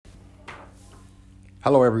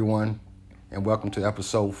Hello, everyone, and welcome to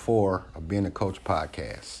episode 4 of Being a Coach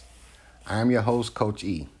podcast. I am your host, Coach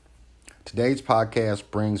E. Today's podcast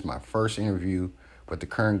brings my first interview with the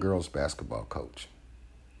current girls basketball coach.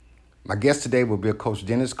 My guest today will be Coach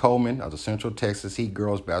Dennis Coleman of the Central Texas Heat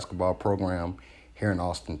girls basketball program here in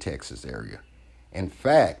Austin, Texas area. In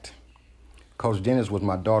fact, Coach Dennis was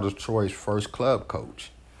my daughter Troy's first club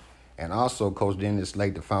coach. And also, Coach Dennis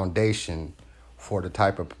laid the foundation for the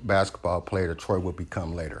type of basketball player that Troy will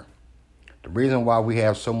become later. The reason why we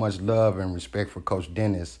have so much love and respect for Coach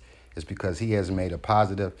Dennis is because he has made a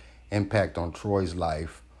positive impact on Troy's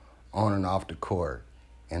life on and off the court.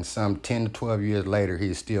 And some 10 to 12 years later, he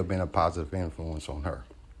has still been a positive influence on her.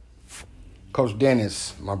 Coach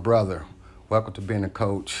Dennis, my brother, welcome to Being a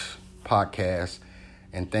Coach podcast,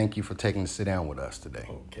 and thank you for taking to sit down with us today.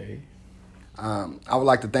 Okay. I would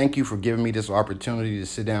like to thank you for giving me this opportunity to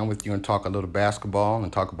sit down with you and talk a little basketball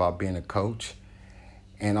and talk about being a coach.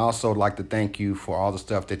 And also like to thank you for all the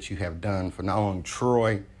stuff that you have done for not only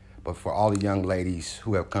Troy, but for all the young ladies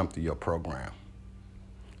who have come through your program.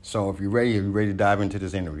 So if you're ready to dive into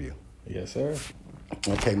this interview? Yes, sir.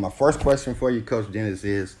 Okay, my first question for you, Coach Dennis,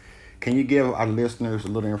 is can you give our listeners a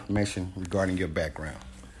little information regarding your background?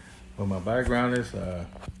 Well, my background is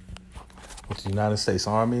with the United States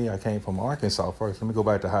Army. I came from Arkansas first. Let me go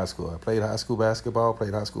back to high school. I played high school basketball,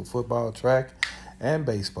 played high school football, track, and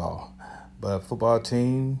baseball. But football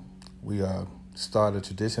team, we started a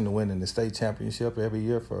tradition of winning the state championship every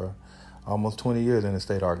year for almost 20 years in the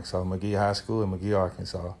state of Arkansas, McGee High School in McGee,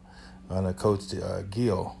 Arkansas, under Coach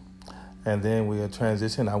Gill. And then we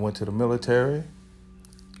transitioned. I went to the military,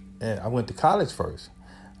 and I went to college first.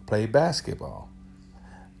 I played basketball.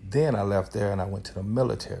 Then I left there and I went to the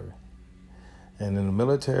military. And in the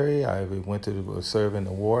military, I went to serve in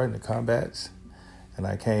the war, in the combats. And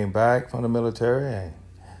I came back from the military.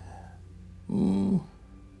 And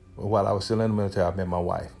while I was still in the military, I met my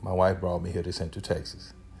wife. My wife brought me here to Central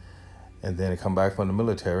Texas. And then I come back from the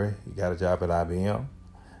military, got a job at IBM.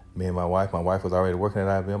 Me and my wife was already working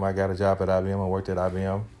at IBM. I got a job at IBM. I worked at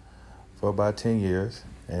IBM for about 10 years.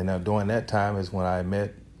 And during that time is when I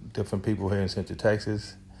met different people here in Central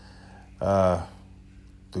Texas,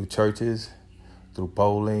 through churches, through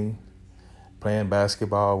bowling, playing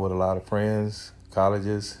basketball with a lot of friends,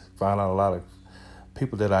 colleges, found out a lot of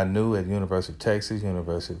people that I knew at University of Texas,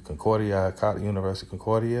 University of Concordia, University of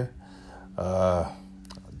Concordia,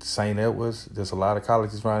 St. Edwards. There's a lot of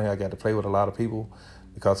colleges around here. I got to play with a lot of people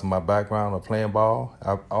because of my background of playing ball.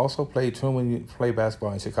 I also played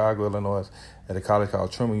basketball in Chicago, Illinois at a college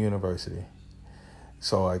called Truman University.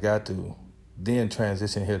 So I got to then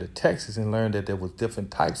transition here to Texas and learn that there was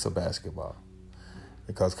different types of basketball.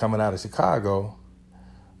 Because coming out of Chicago,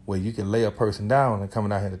 where you can lay a person down, and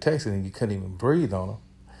coming out here to Texas and you couldn't even breathe on them,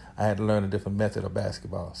 I had to learn a different method of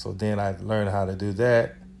basketball. So then I learned how to do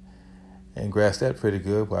that and grasped that pretty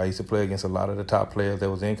good. But I used to play against a lot of the top players that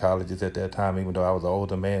was in colleges at that time, even though I was an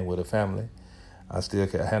older man with a family. I still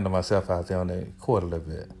could handle myself out there on the court a little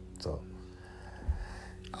bit. So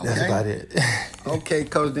that's about it. Okay,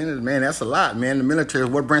 Coach Dennis, man, that's a lot, man. The military,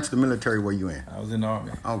 what branch of the military were you in? I was in the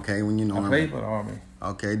Army. Okay, when you know I played for the Army.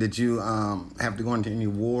 Okay, did you have to go into any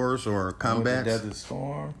wars or combats? I went to Desert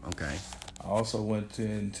Storm. Okay. I also went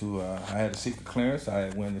I had a secret clearance. I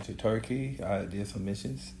went into Turkey. I did some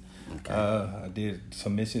missions. Okay. I did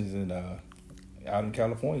some missions out in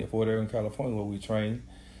California, Fort Area in California, where we trained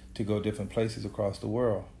to go different places across the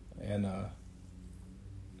world. And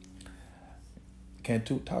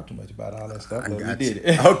can't talk too much about all that stuff, but we did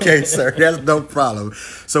it. Okay, sir, that's no problem.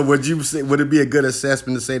 So would it be a good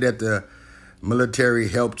assessment to say that the military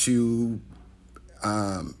helped you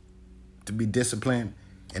to be disciplined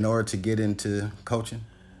in order to get into coaching?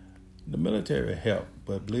 The military helped,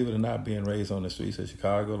 but believe it or not, being raised on the streets of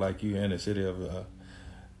Chicago, like you in the city of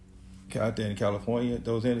out there in California,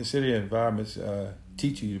 those inner city environments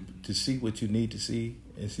teach you to see what you need to see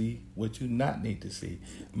and see what you not need to see.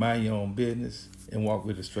 Mind your own business and walk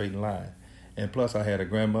with a straight line. And plus, I had a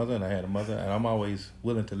grandmother and I had a mother, and I'm always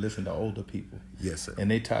willing to listen to older people. Yes, sir.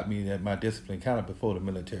 And they taught me that my discipline kind of before the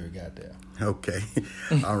military got there. Okay.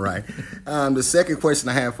 All right. The second question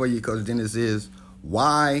I have for you, Coach Dennis, is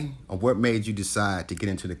why or what made you decide to get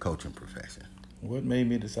into the coaching profession? What made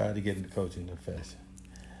me decide to get into coaching profession?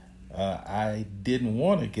 I didn't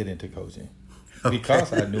want to get into coaching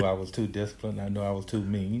because I knew I was too disciplined. I knew I was too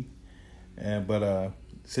mean. But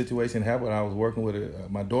situation happened. I was working with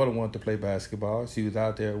my daughter wanted to play basketball. She was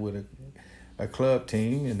out there with a club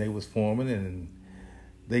team, and they was forming, and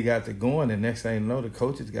they got to going. And next thing you know, the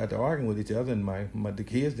coaches got to arguing with each other, and the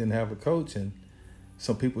kids didn't have a coach. And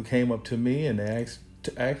some people came up to me and they asked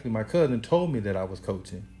actually, my cousin told me that I was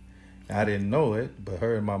coaching. I didn't know it, but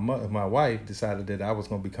her and my wife decided that I was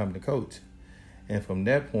going to become the coach. And from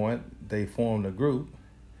that point, they formed a group,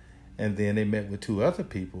 and then they met with two other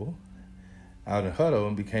people out in Hutto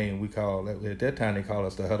and became, at that time they called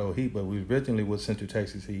us the Hutto Heat, but we originally was Central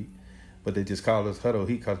Texas Heat, but they just called us Hutto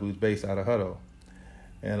Heat because we was based out of Hutto.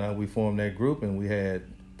 And we formed that group, and we had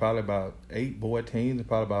probably about 8 boy teams and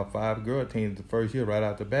probably about 5 girl teams the first year right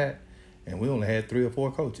out the bat, and we only had 3 or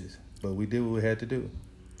 4 coaches, but we did what we had to do.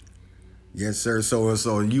 Yes, sir.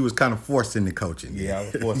 So you was kind of forced into coaching. Yeah, I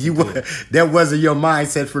was forced into it. That wasn't your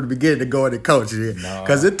mindset from the beginning to go into coaching.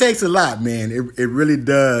 Because it takes a lot, man. It really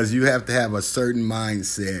does. You have to have a certain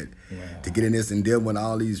mindset to get in this and deal with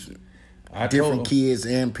all these different kids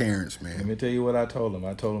and parents, man. Let me tell you what I told them.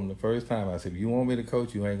 I told them the first time, I said, if you want me to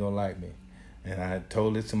coach, you ain't going to like me. And I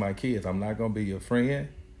told this to my kids. I'm not going to be your friend.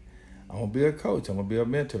 I'm going to be a coach. I'm going to be a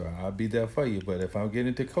mentor. I'll be there for you. But if I get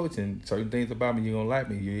into coaching, certain things about me, you're going to like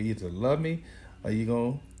me. You either love me or you're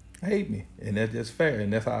going to hate me. And that's just fair.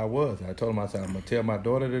 And that's how I was. I told myself, I'm going to tell my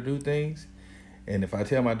daughter to do things. And if I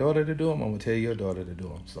tell my daughter to do them, I'm going to tell your daughter to do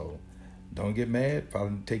them. So don't get mad.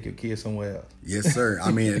 Probably take your kids somewhere else. Yes, sir.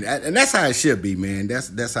 I mean, and that's how it should be, man.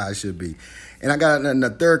 That's how it should be. And I got the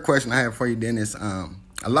third question I have for you, Dennis. A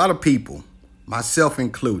lot of people, myself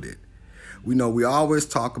included, we always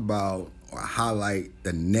talk about or highlight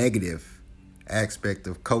the negative aspect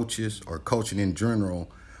of coaches or coaching in general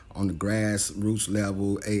on the grassroots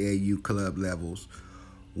level, AAU club levels.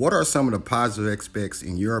 What are some of the positive aspects,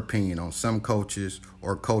 in your opinion, on some coaches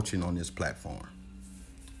or coaching on this platform?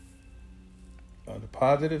 The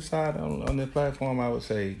positive side on this platform, I would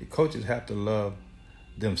say the coaches have to love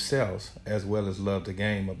themselves as well as love the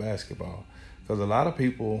game of basketball. Because a lot of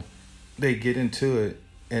people, they get into it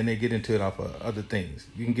and they get into it off of other things.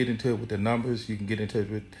 You can get into it with the numbers. You can get into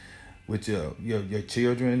it with your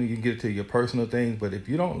children. You can get into your personal things. But if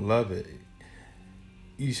you don't love it,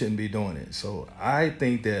 you shouldn't be doing it. So I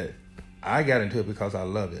think that I got into it because I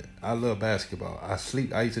love it. I love basketball. I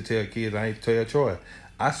used to tell kids, I used to tell Troy,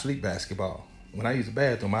 I sleep basketball. When I use the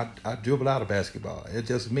bathroom, I dribble out of basketball. It's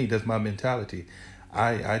just me. That's my mentality.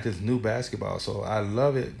 I just knew basketball. So I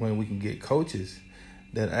love it when we can get coaches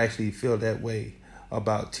that actually feel that way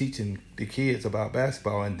about teaching the kids about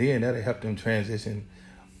basketball, and then that'll help them transition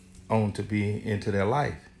on to be into their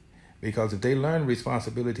life. Because if they learn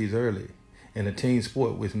responsibilities early in a team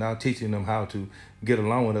sport, which now teaching them how to get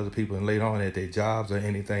along with other people and later on at their jobs or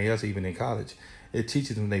anything else, even in college, it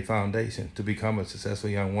teaches them their foundation to become a successful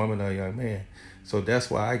young woman or a young man. So that's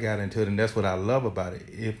why I got into it, and that's what I love about it.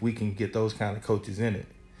 If we can get those kind of coaches in it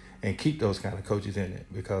and keep those kind of coaches in it,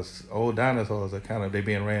 because old dinosaurs are they're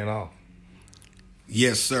being ran off.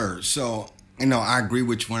 Yes, sir. So, I agree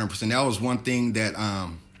with you 100%. That was one thing that I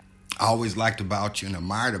always liked about you and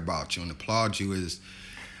admired about you and applaud you is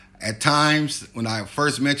at times when I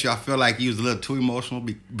first met you, I felt like you was a little too emotional.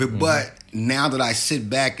 But now that I sit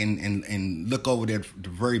back and look over the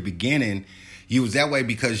very beginning, you was that way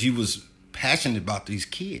because you was passionate about these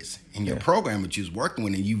kids in your program that you was working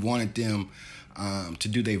with, and you wanted them to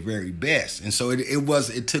do their very best. And so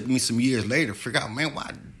it took me some years later to figure out, man,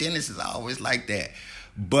 why Dennis is always like that.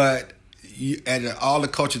 But all the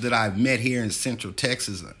coaches that I've met here in Central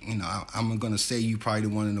Texas, I'm going to say you probably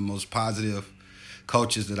one of the most positive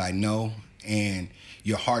coaches that I know, and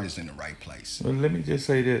your heart is in the right place. Well, let me just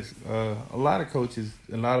say this. A lot of coaches,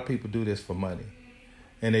 a lot of people do this for money,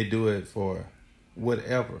 and they do it for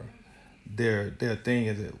whatever. Their thing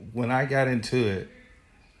is that when I got into it,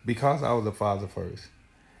 because I was a father first,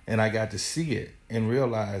 and I got to see it and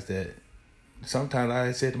realize that sometimes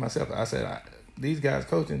I said to myself, these guys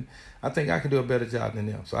coaching, I think I can do a better job than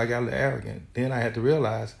them. So I got a little arrogant. Then I had to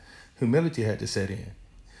realize humility had to set in.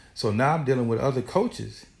 So now I'm dealing with other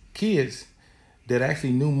coaches, kids that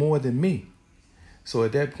actually knew more than me. So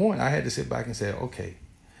at that point, I had to sit back and say, okay,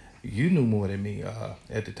 you knew more than me.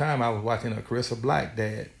 At the time, I was watching a Carissa Black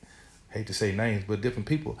dad. Hate to say names, but different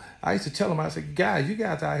people. I used to tell them, I said, guys, you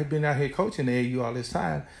guys have been out here coaching the AAU all this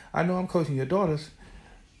time. I know I'm coaching your daughters.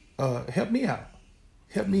 Help me out.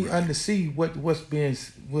 Help me undersee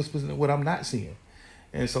what I'm not seeing.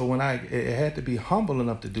 And so it had to be humble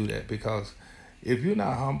enough to do that, because if you're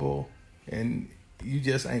not humble, and you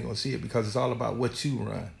just ain't gonna see it, because it's all about what you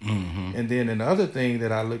run. Mm-hmm. And then another thing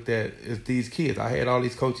that I looked at is these kids. I had all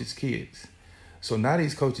these coaches' kids. So now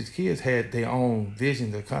these coaches' kids had their own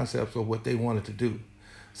visions or concepts of what they wanted to do.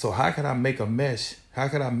 So how could I make a mesh? How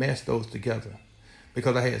could I mesh those together?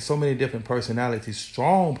 Because I had so many different personalities,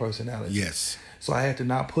 strong personalities. Yes. So I had to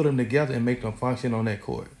now put them together and make them function on that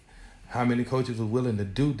court. How many coaches were willing to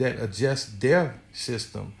do that, adjust their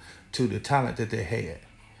system to the talent that they had.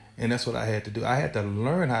 And that's what I had to do. I had to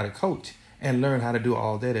learn how to coach and learn how to do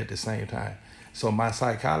all that at the same time. So my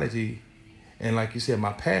psychology and, like you said,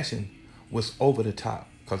 my passion was over the top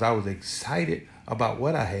because I was excited about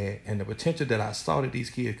what I had and the potential that I saw that these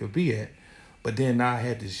kids could be at. But then now I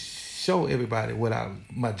had to show everybody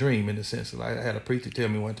my dream, in the sense. Like, I had a preacher tell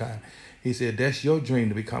me one time, he said, that's your dream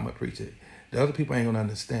to become a preacher. The other people ain't going to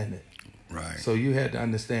understand it. Right. So you had to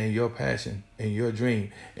understand your passion and your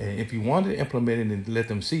dream. And if you wanted to implement it and let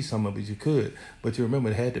them see some of it, you could. But you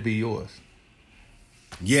remember, it had to be yours.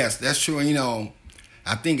 Yes, that's true. And,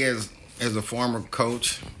 I think as a former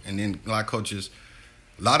coach, and then a lot of coaches,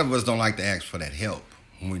 a lot of us don't like to ask for that help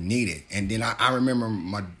when we need it. And then I remember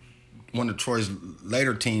one of Troy's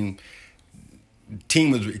later team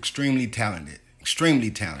was extremely talented.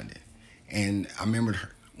 And I remember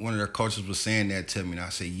one of their coaches was saying that to me, and I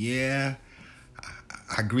said, yeah,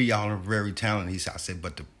 I agree, y'all are very talented. I said,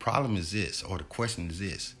 but the problem is this, or the question is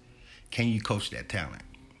this: can you coach that talent?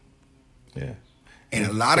 Yeah. And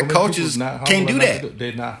a lot of coaches can't do that.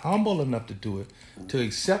 They're not humble enough to do it, to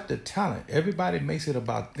accept the talent. Everybody makes it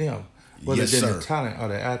about them, whether Yes, they're sir. the talent or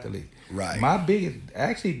the athlete. Right.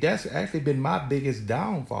 That's actually been my biggest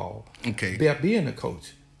downfall. Okay. Being a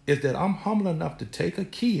coach is that I'm humble enough to take a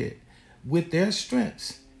kid with their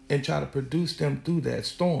strengths and try to produce them through that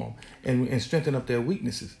storm and strengthen up their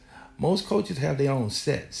weaknesses. Most coaches have their own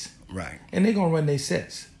sets. Right. And they're going to run their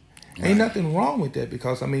sets. Right. Ain't nothing wrong with that,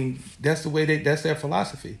 because, that's the way that's their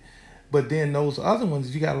philosophy. But then those other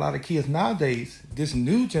ones, you got a lot of kids nowadays, this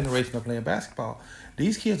new generation of playing basketball,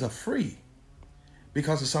 these kids are free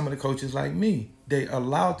because of some of the coaches like me. They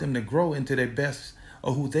allowed them to grow into their best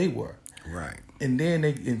of who they were. Right. And then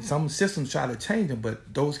in some systems try to change them,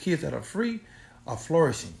 but those kids that are free are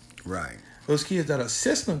flourishing. Right. Those kids that are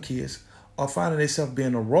system kids are finding themselves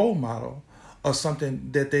being a role model or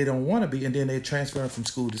something that they don't want to be, and then they're transferring from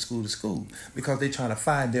school to school to school because they're trying to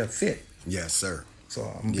find their fit. Yes, sir. So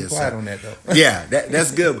I'm going to be quiet on that, though. Yeah,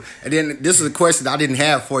 that's good. And then this is a question I didn't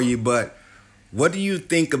have for you, but what do you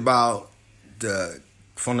think about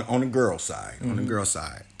on the girls'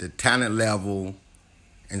 side, the talent level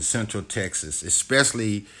in Central Texas,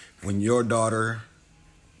 especially when your daughter,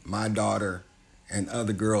 my daughter, and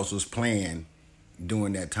other girls was playing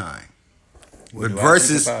during that time? But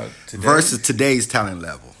versus today's talent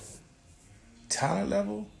level. Talent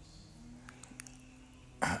level?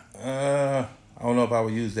 I don't know if I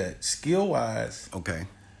would use that. Skill-wise, Okay.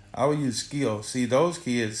 I would use skill. See, those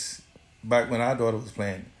kids, back when our daughter was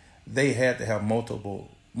playing, they had to have multiple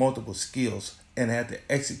skills and had to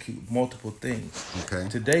execute multiple things. Okay.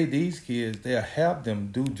 Today, these kids, they'll have them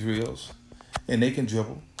do drills, and they can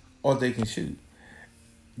dribble or they can shoot.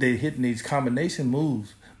 They're hitting these combination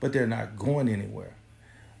moves, but they're not going anywhere.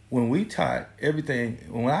 When I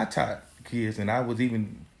taught kids, and I was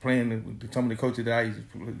even playing with some of the coaches that I used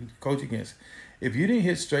to coach against, if you didn't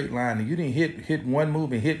hit straight line and you didn't hit one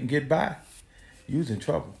move and hit and get by, you was in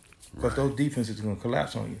trouble. Because those defenses are going to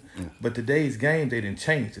collapse on you. But today's game, they didn't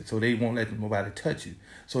change it, so they won't let nobody touch you.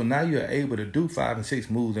 So now you're able to do 5 and 6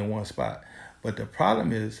 moves in one spot. But the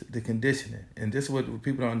problem is the conditioning. And this is what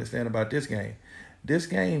people don't understand about this game. This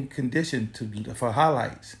game conditioned for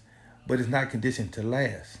highlights, but it's not conditioned to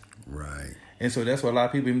last. Right. And so that's why a lot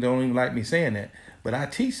of people don't even like me saying that. But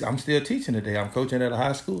I'm still teaching today. I'm coaching at a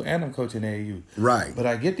high school and I'm coaching at AU. Right. But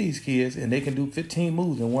I get these kids and they can do 15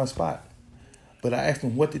 moves in one spot. But I ask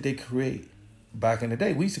them, what did they create? Back in the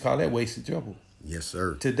day, we used to call that wasted dribble. Yes,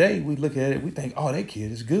 sir. Today, we look at it, we think, oh, that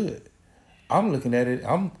kid is good. I'm looking at it,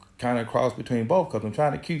 I'm kind of cross between both because I'm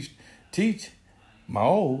trying to teach my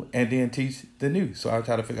old and then teach the new. So I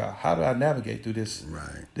try to figure out, how do I navigate through this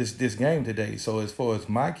this game today? So as far as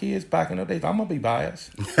my kids back in the days, I'm going to be biased.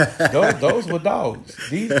 those were dogs.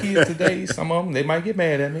 These kids today, some of them, they might get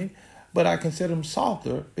mad at me, but I consider them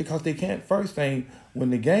softer because they can't, first thing, when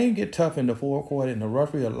the game get tough in the fourth quarter and the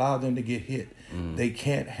referee allow them to get hit, they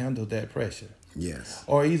can't handle that pressure. Yes.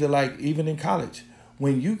 Or either like even in college,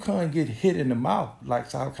 when UConn get hit in the mouth, like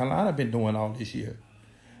South Carolina been doing all this year,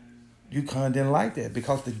 UConn didn't like that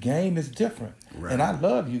because the game is different. Right. And I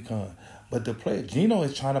love UConn. But the player, Gino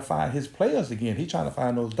is trying to find his players again. He's trying to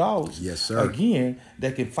find those dogs again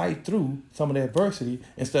that can fight through some of the adversity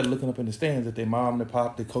instead of looking up in the stands at their mom, their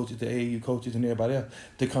pop, the coaches, the AAU coaches, and everybody else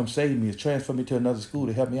to come save me, to transfer me to another school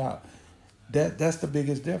to help me out. That's the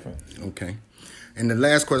biggest difference. Okay. And the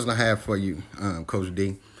last question I have for you, Coach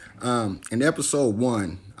D. In episode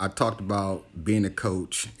 1, I talked about being a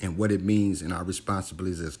coach and what it means and our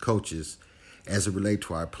responsibilities as coaches as it relates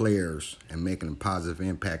to our players and making a positive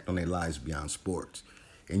impact on their lives beyond sports.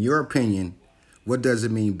 In your opinion, what does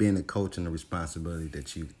it mean being a coach and the responsibility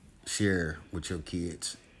that you share with your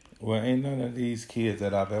kids? Well, ain't none of these kids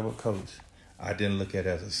that I've ever coached I didn't look at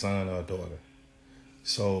as a son or a daughter.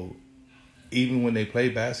 So even when they play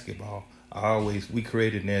basketball, we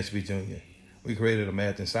created Nashville Junior. We created a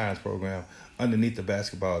math and science program underneath the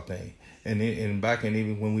basketball thing. And back in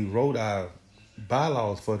even when we wrote our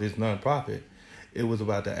bylaws for this nonprofit, it was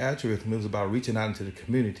about the altruism. It was about reaching out into the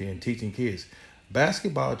community and teaching kids.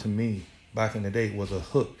 Basketball to me, back in the day, was a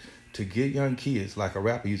hook to get young kids, like a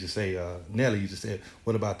rapper used to say, Nelly used to say,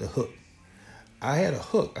 what about the hook? I had a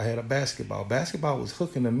hook. I had a basketball. Basketball was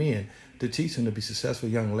hooking them in to teach them to be successful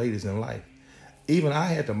young ladies in life. Even I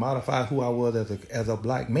had to modify who I was as a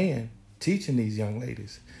black man teaching these young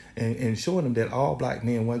ladies and showing them that all black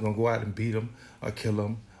men weren't going to go out and beat them or kill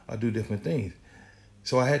them or do different things.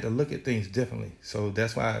 So I had to look at things differently. So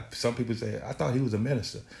that's why some people say, I thought he was a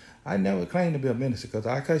minister. I never claimed to be a minister because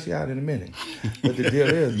I'll cuss you out in a minute. But the deal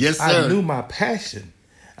is, yes, sir. I knew my passion.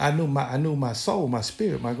 I knew my soul, my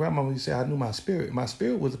spirit. My grandmama used to say I knew my spirit. My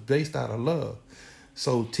spirit was based out of love.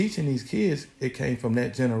 So teaching these kids, it came from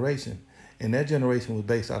that generation. And that generation was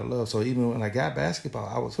based out of love. So even when I got basketball,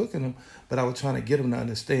 I was hooking them, but I was trying to get them to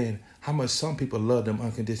understand how much some people love them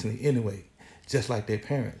unconditionally anyway, just like their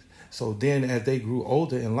parents. So then as they grew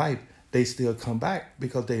older in life, they still come back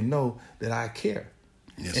because they know that I care.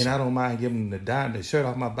 Yes, and sir. I don't mind giving them the shirt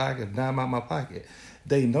off my back, a dime out my pocket.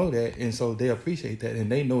 They know that, and so they appreciate that,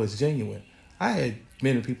 and they know it's genuine. I had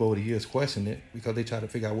many people over the years question it because they try to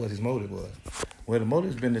figure out what his motive was. Well, the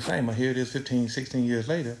motive's been the same. Here it is 15, 16 years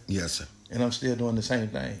later. Yes, sir. And I'm still doing the same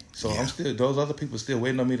thing. So yeah. Those other people still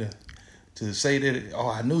waiting on me to say that,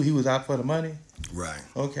 I knew he was out for the money. Right.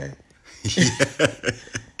 Okay.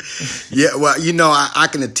 Yeah, well, I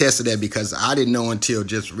can attest to that because I didn't know until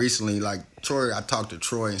just recently. Like Troy, I talked to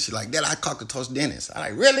Troy, and she's like, "Dad, I talked to Coach Dennis." I'm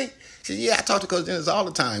like, "Really?" She said, "Yeah, I talk to Coach Dennis all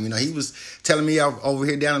the time." He was telling me over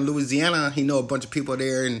here down in Louisiana, he know a bunch of people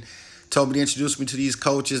there, and told me to introduce me to these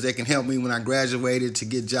coaches that can help me when I graduated to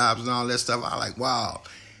get jobs and all that stuff. I like, wow,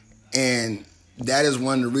 and that is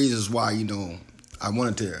one of the reasons why I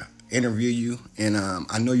wanted to interview you, and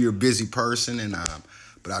I know you're a busy person, and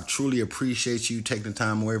but I truly appreciate you taking the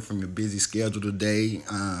time away from your busy schedule today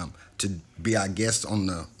to be our guest on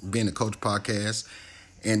the Being a Coach podcast.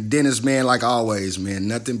 And Dennis, man, like always, man,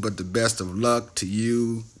 nothing but the best of luck to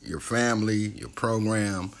you, your family, your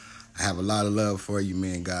program. I have a lot of love for you,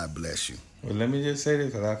 man. God bless you. Well, let me just say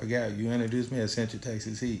this because I forgot. You introduced me as Central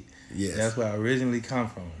Texas Heat. Yes. That's where I originally come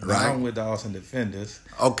from. Right. Now I'm with the Austin Defenders.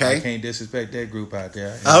 Okay. I can't disrespect that group out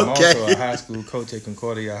there. And I'm also a high school coach at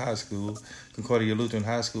Concordia Lutheran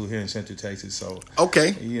High School here in Central Texas. So,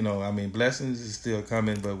 okay. Blessings is still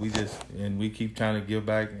coming, but we keep trying to give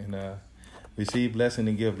back and receive blessing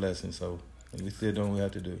and give blessing. So we still doing what we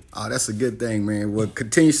have to do. Oh, that's a good thing, man. Well,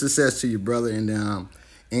 continued success to you, brother. And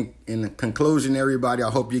in conclusion, everybody, I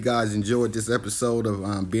hope you guys enjoyed this episode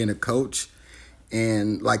of Being a Coach.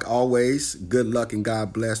 And like always, good luck and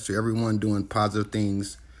God bless to everyone doing positive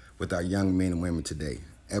things with our young men and women today.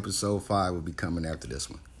 Episode 5 will be coming after this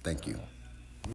one. Thank you.